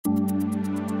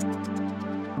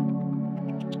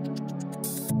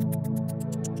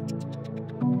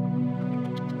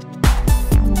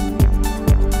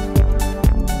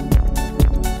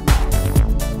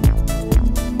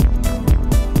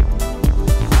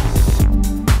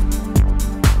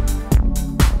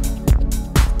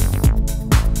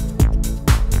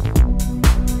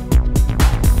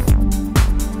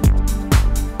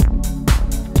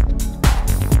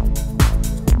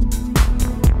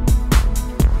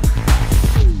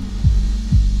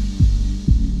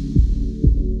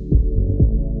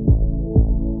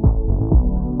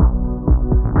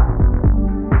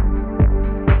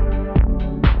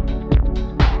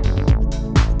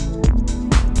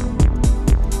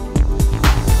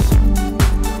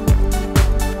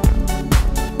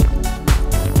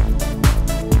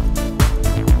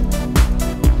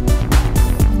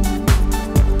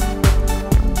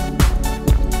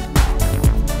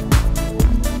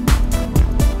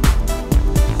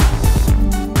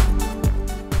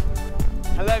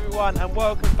everyone and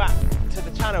welcome back to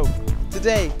the channel.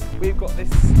 Today we've got this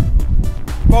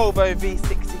Volvo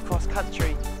V60 Cross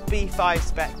Country V5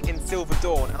 spec in Silver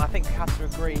Dawn, and I think we have to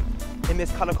agree in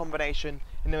this colour combination,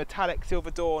 in the metallic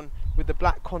Silver Dawn with the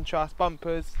black contrast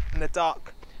bumpers and the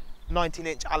dark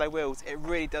 19-inch alloy wheels, it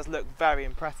really does look very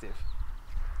impressive.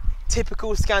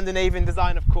 Typical Scandinavian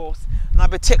design, of course, and I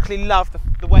particularly love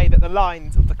the way that the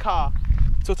lines of the car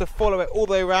sort of follow it all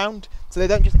the way around, so they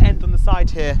don't just end on the side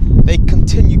here, they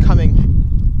continue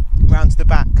coming round to the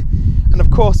back. And of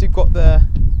course we've got the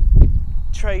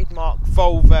trademark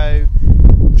Volvo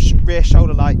rear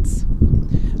shoulder lights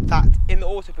that in the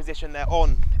auto position they're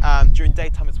on during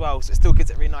daytime as well, so it still gives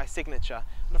it a really nice signature,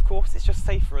 and of course it's just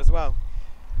safer as well.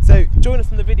 So join us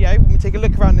in the video when we take a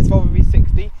look around this Volvo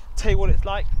V60, tell you what it's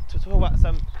like, to talk about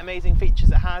some amazing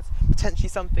features it has, potentially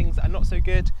some things that are not so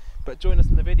good, but join us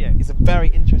in the video. It's a very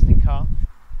interesting car.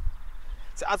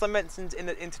 So as I mentioned in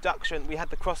the introduction, we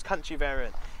had the Cross Country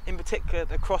variant, in particular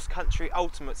the Cross Country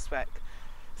Ultimate spec.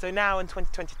 So now in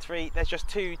 2023 there's just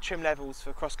two trim levels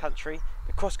for Cross Country,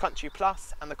 the Cross Country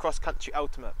Plus and the Cross Country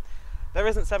Ultimate. There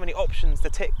isn't so many options to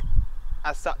tick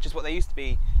as such as what there used to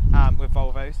be with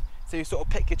Volvos, so you sort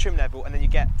of pick your trim level and then you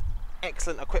get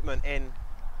excellent equipment in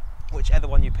whichever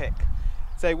one you pick.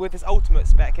 So with this Ultimate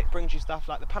spec, it brings you stuff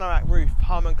like the panoramic roof,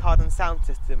 Harman Kardon sound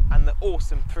system and the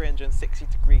awesome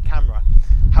 360-degree camera.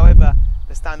 However,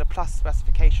 the standard Plus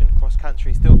specification Cross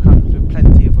Country still comes with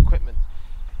plenty of equipment,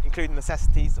 including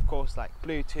necessities, of course, like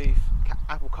Bluetooth,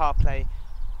 Apple CarPlay,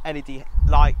 LED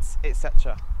lights,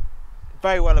 etc.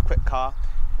 Very well equipped car,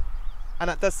 and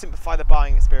that does simplify the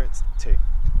buying experience too.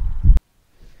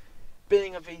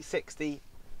 Being a V60,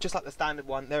 just like the standard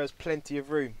one, there is plenty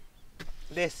of room.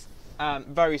 This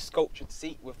very sculptured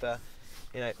seat with the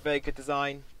very good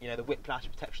design, the whiplash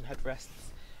protection headrests,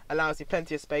 allows you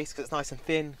plenty of space because it's nice and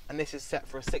thin, and this is set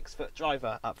for a 6-foot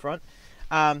driver up front.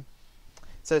 So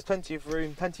there's plenty of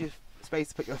room, plenty of space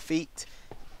to put your feet.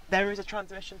 There is a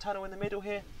transmission tunnel in the middle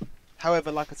here.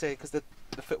 However, like I say, because the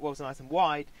footwells are nice and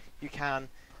wide, you can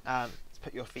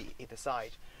put your feet either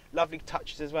side. Lovely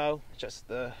touches as well, just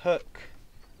the hook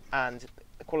and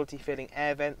the quality feeling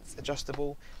air vents,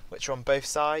 adjustable, which are on both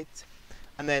sides.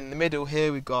 And then in the middle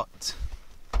here we've got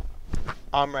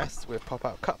armrests with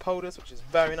pop-out cup holders, which is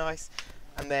very nice.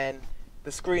 And then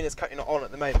the screen is currently not on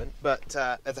at the moment, but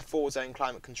there's a 4-zone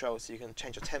climate control, so you can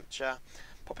change your temperature,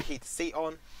 pop your heated seat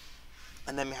on,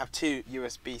 and then we have 2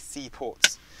 USB-C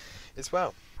ports as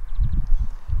well.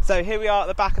 So here we are at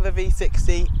the back of the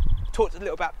V60. Talked a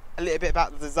little bit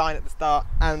about the design at the start,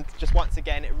 and just once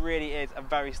again, it really is a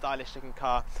very stylish looking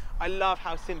car. I love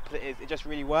how simple it is, it just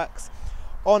really works.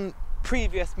 On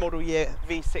previous model year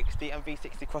V60 and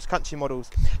V60 Cross Country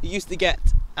models, you used to get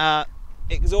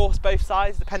exhaust both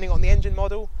sides depending on the engine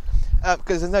model,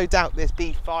 because there's no doubt this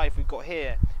B5 we've got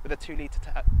here with a 2-litre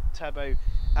turbo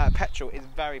petrol is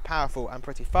very powerful and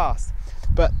pretty fast,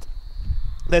 but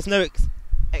there's no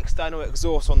external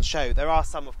exhaust on show. There are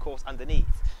some, of course, underneath,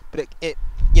 but it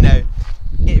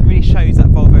really shows that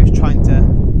Volvo is trying to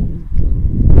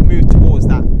move towards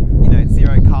that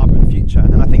zero carbon future,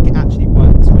 and I think it actually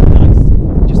works really nice.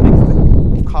 It just makes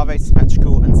the car very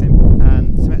symmetrical and simple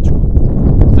and symmetrical.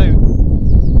 So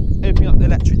opening up the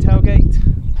electric tailgate,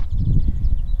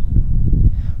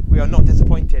 we are not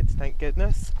disappointed, thank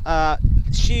goodness.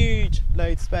 Huge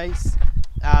load space,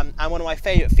 and one of my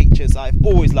favourite features I've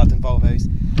always loved in Volvos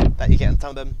that you get on some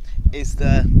of them is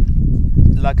the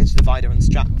luggage divider and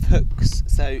strap with hooks.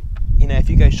 So if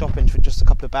you go shopping for just a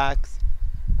couple of bags,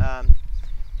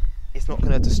 it's not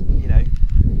going to just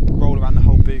roll around the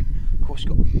whole boot. Of course,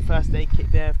 you've got first aid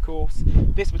kit there, of course.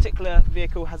 This particular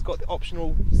vehicle has got the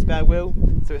optional spare wheel,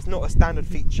 so it's not a standard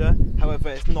feature. However,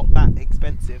 it's not that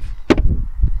expensive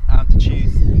to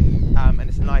choose, and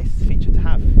it's a nice feature to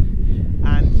have.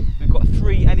 And we've got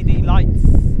 3 LED lights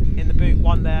in the boot,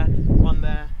 one there,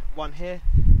 one here,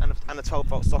 and a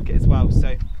 12-volt socket as well.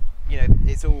 So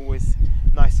it's always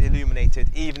nicely illuminated,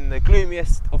 even the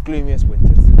gloomiest of gloomiest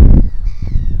winters.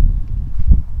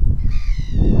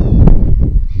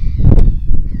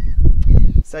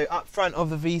 So up front of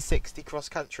the V60 Cross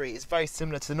Country is very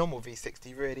similar to the normal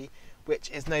V60 really, which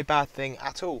is no bad thing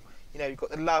at all. You've got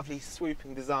the lovely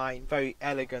swooping design, very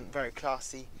elegant, very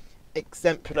classy,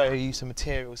 exemplary use of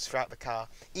materials throughout the car.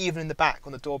 Even in the back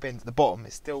on the door bins at the bottom,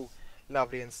 it's still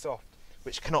lovely and soft,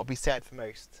 which cannot be said for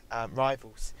most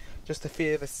rivals. Just the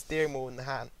feel of the steering wheel in the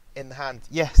hand.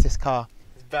 Yes, this car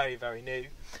is very, very new,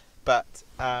 but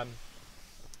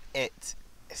you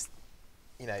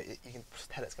can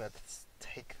tell it's going to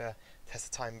take the test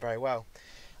of time very well.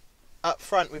 Up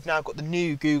front, we've now got the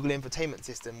new Google infotainment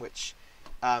system, which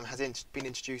been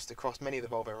introduced across many of the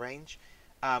Volvo range,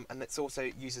 and it also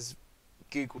uses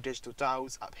Google digital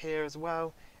dials up here as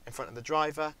well in front of the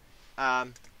driver,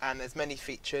 and there's many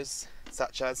features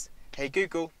such as "Hey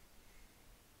Google,"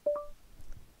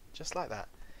 just like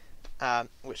that,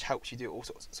 which helps you do all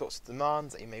sorts of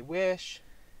demands that you may wish.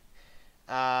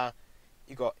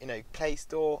 You got Play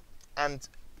Store, and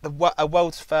a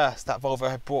world's first that Volvo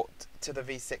had brought to the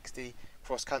V60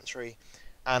 Cross Country,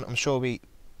 and I'm sure we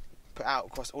put out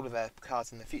across all of their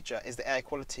cars in the future, is the air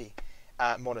quality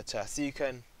monitor. So you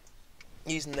can,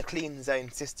 using the clean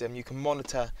zone system, you can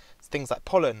monitor things like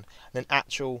pollen and then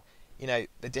actual,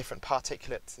 the different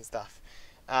particulates and stuff.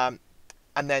 And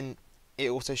then it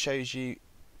also shows you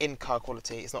in-car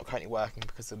quality. It's not currently working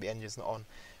because the engine's not on,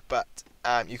 but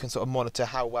you can sort of monitor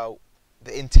how well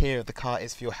the interior of the car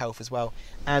is for your health as well.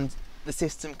 And the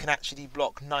system can actually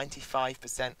block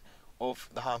 95% of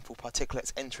the harmful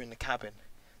particulates entering the cabin.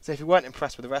 So if you weren't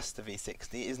impressed with the rest of the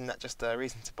V60, isn't that just a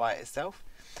reason to buy it itself?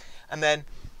 And then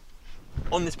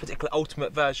on this particular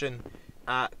Ultimate version,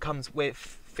 comes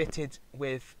fitted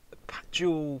with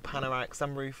dual panoramic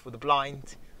sunroof with a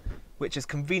blind, which is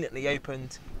conveniently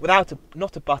opened without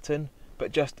not a button,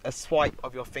 but just a swipe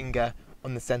of your finger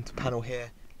on the centre panel here,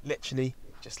 literally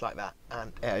just like that,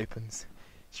 and it opens.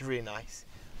 It's really nice.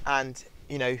 And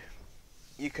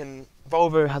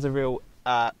Volvo has a real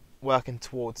working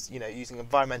towards using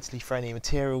environmentally friendly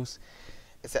materials,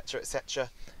 etc., etc.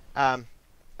 And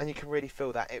you can really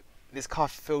feel that this car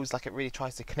feels like it really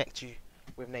tries to connect you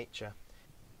with nature.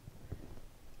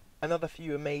 Another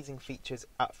few amazing features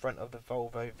up front of the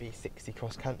Volvo V60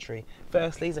 Cross Country.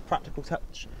 Firstly is a practical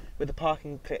touch with the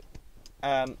parking clip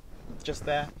just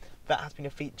there. That has been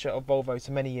a feature of Volvo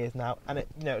for many years now, and it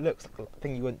looks like a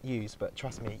thing you wouldn't use, but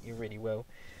trust me, you really will.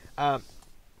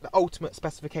 The Ultimate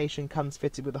specification comes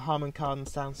fitted with a Harman Kardon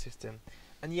sound system,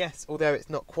 and yes, although it's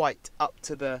not quite up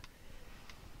to the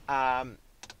Bowers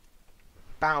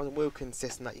and Wilkins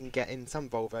system that you can get in some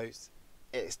Volvos,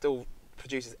 it still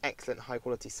produces excellent high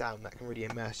quality sound that can really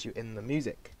immerse you in the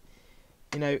music.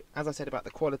 As I said about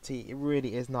the quality, it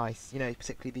really is nice,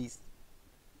 particularly these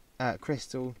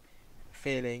crystal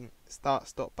feeling start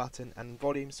stop button and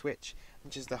volume switch,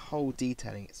 and just the whole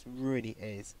detailing, it really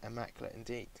is immaculate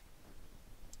indeed.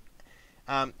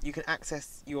 You can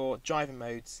access your driving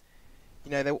modes.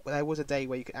 There was a day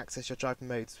where you could access your driving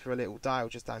modes for a little dial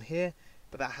just down here,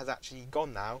 but that has actually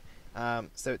gone now,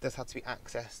 so it does have to be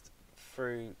accessed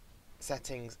through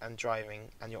settings and driving,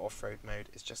 and your off-road mode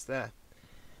is just there.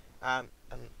 And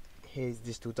here's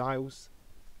digital dials,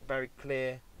 very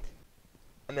clear.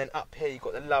 And then up here you've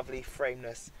got the lovely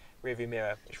frameless rearview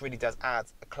mirror, which really does add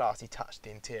a classy touch to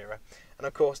the interior. And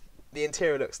of course the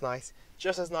interior looks nice,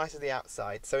 just as nice as the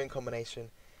outside, so in combination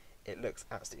it looks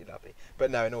absolutely lovely.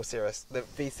 But no, in all seriousness, the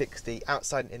V60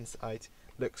 outside and inside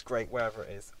looks great wherever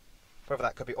it is. Whether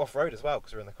that could be off-road as well,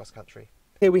 because we're in the cross country.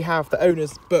 Here we have the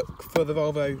owner's book for the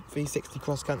Volvo V60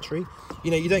 Cross Country.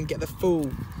 You don't get the full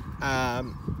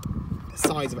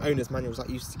size of owner's manuals like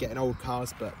you used to get in old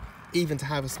cars, but even to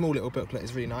have a small little booklet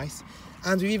is really nice.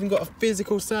 And we've even got a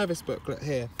physical service booklet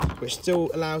here, which still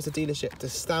allows the dealership to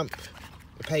stamp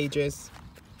the pages.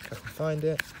 If I can find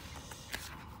it.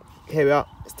 Here we are.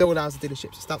 It still allows the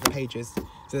dealership to stamp the pages, so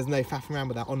there's no faffing around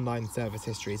with that online service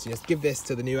history. So just give this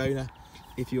to the new owner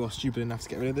if you are stupid enough to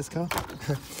get rid of this car.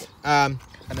 And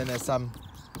then there's some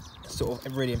sort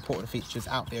of really important features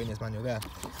out the owner's manual there.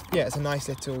 Yeah, it's a nice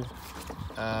little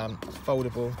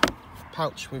foldable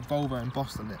pouch with Volvo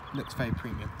embossed on it. Looks very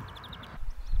premium.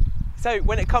 So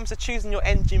when it comes to choosing your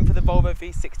engine for the Volvo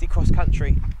V60 Cross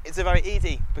Country, it's very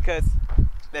easy because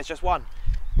there's just one,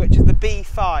 which is the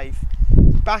B5.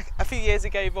 Back a few years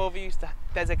ago, Volvo used to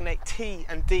designate T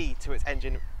and D to its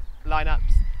engine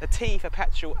lineups. The T for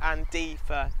petrol and D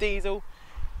for diesel.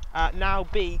 Now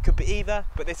B could be either,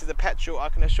 but this is a petrol, I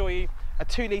can assure you. A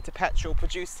 2-litre petrol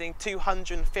producing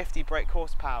 250 brake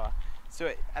horsepower. So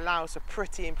it allows for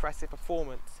pretty impressive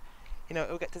performance.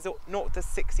 It'll get to 0 to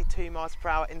 62 miles per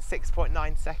hour in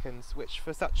 6.9 seconds, which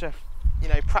for such a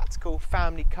practical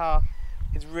family car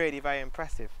is really very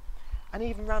impressive. And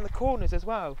even around the corners as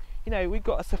well. We've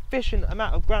got a sufficient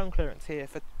amount of ground clearance here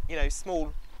for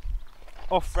small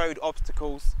off-road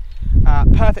obstacles.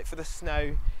 Perfect for the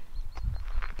snow.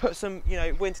 Put some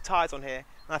winter tyres on here,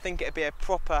 and I think it'd be a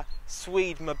proper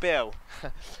Swede mobile.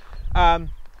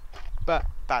 But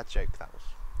bad joke, that was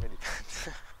really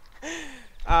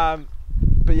bad.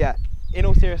 But yeah, in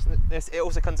all seriousness, it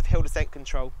also comes with hill descent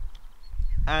control,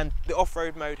 and the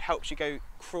off-road mode helps you go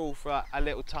crawl for a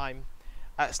little time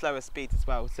at slower speeds as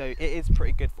well, so it is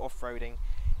pretty good for off-roading.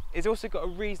 It's also got a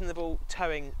reasonable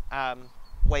towing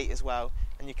weight as well,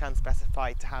 and you can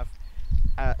specify to have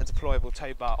a deployable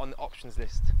tow bar on the options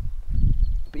list.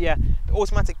 But yeah, the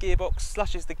automatic gearbox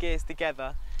slushes the gears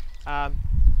together, and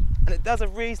it does a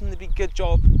reasonably good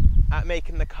job at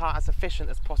making the car as efficient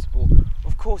as possible.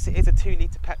 Of course, it is a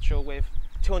 2-litre petrol with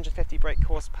 250 brake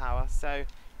horsepower, so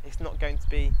it's not going to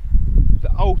be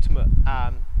the ultimate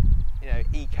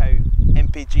eco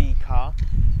MPG car.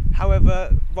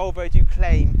 However, Volvo do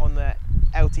claim on the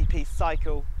LTP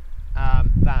cycle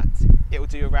that it will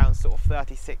do around sort of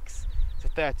 36 to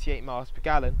 38 miles per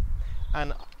gallon,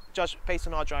 and judged based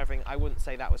on our driving, I wouldn't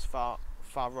say that was far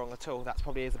wrong at all. That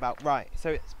probably is about right. So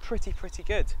it's pretty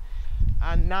good.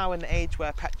 And now in the age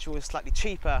where petrol is slightly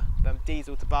cheaper than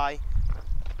diesel to buy,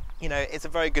 it's a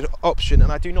very good option,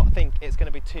 and I do not think it's going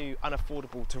to be too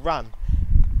unaffordable to run.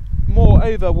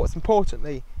 Moreover, what's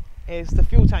importantly is the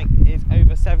fuel tank is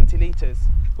over 70 litres,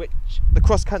 which the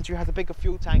Cross Country has a bigger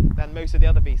fuel tank than most of the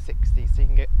other V60s, so you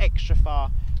can go extra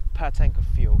far per tank of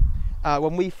fuel.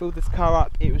 When we filled this car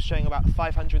up, it was showing about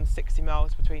 560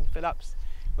 miles between fill-ups,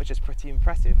 which is pretty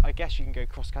impressive. I guess you can go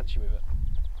cross country with it.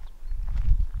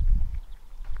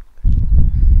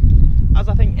 As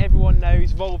I think everyone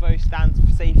knows, Volvo stands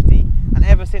for safety, and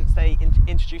ever since they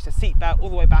introduced a seatbelt all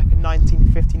the way back in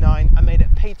 1959 and made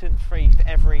it patent free for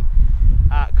every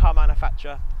car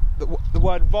manufacturer, the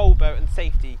word Volvo and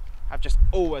safety have just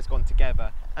always gone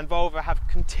together, and Volvo have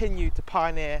continued to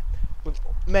pioneer with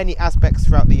many aspects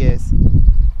throughout the years,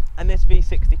 and this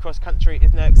V60 Cross Country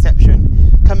is no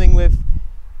exception, coming with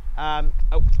a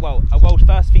world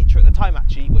first feature at the time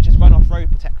actually, which is run-off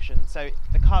road protection. So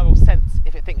the car will sense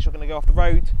if it thinks you're going to go off the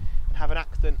road and have an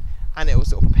accident, and it will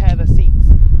sort of prepare the seats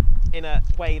in a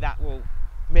way that will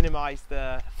minimise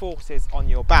the forces on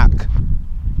your back.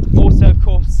 Also, of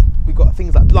course, we've got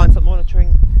things like blind spot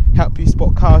monitoring, help you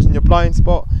spot cars in your blind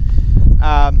spot,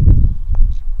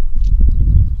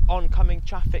 oncoming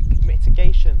traffic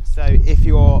mitigation. So if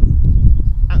you're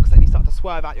accidentally start to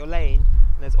swerve out your lane,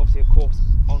 and there's obviously of course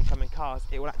oncoming cars,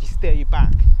 it will actually steer you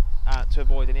back to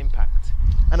avoid an impact.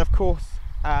 And of course,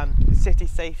 city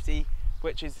safety,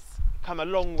 which has come a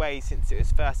long way since it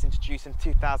was first introduced in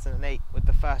 2008 with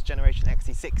the first generation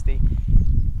XC60.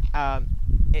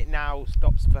 It now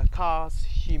stops for cars,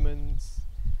 humans,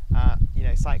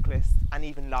 cyclists, and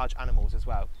even large animals as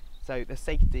well. So the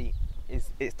safety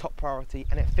is its top priority,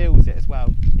 and it feels it as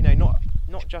well.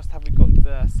 Not just have we got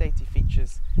the safety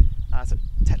features,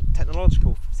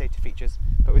 technological safety features,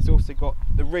 but we've also got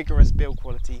the rigorous build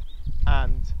quality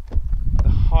and the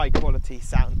high quality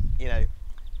sound. The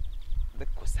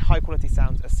high quality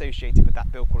sounds associated with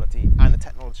that build quality and the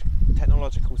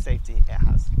technological safety it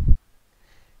has.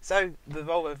 So the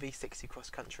Volvo V60 Cross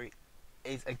Country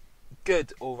is a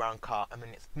good all-round car. I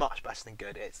mean, it's much better than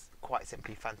good. It's quite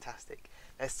simply fantastic.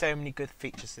 There's so many good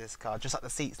features to this car. Just like the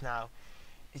seats now,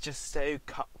 it's just so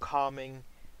calming,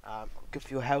 good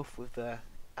for your health with the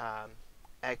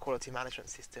air quality management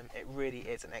system. It really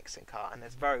is an excellent car, and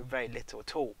there's very little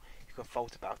at all you can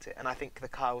fault about it. And I think the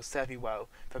car will serve you well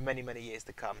for many years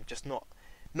to come. Just not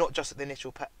just at the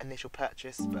initial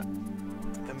purchase, but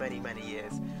for many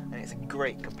years. And it's a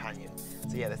great companion.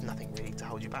 So yeah, there's nothing really to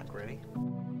hold you back, really.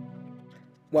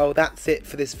 Well, that's it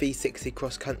for this V60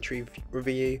 Cross Country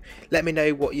review. Let me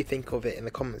know what you think of it in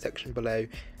the comment section below.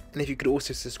 And if you could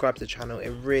also subscribe to the channel,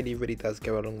 it really does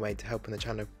go a long way to helping the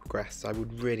channel progress. So I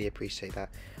would really appreciate that.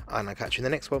 And I'll catch you in the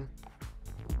next one.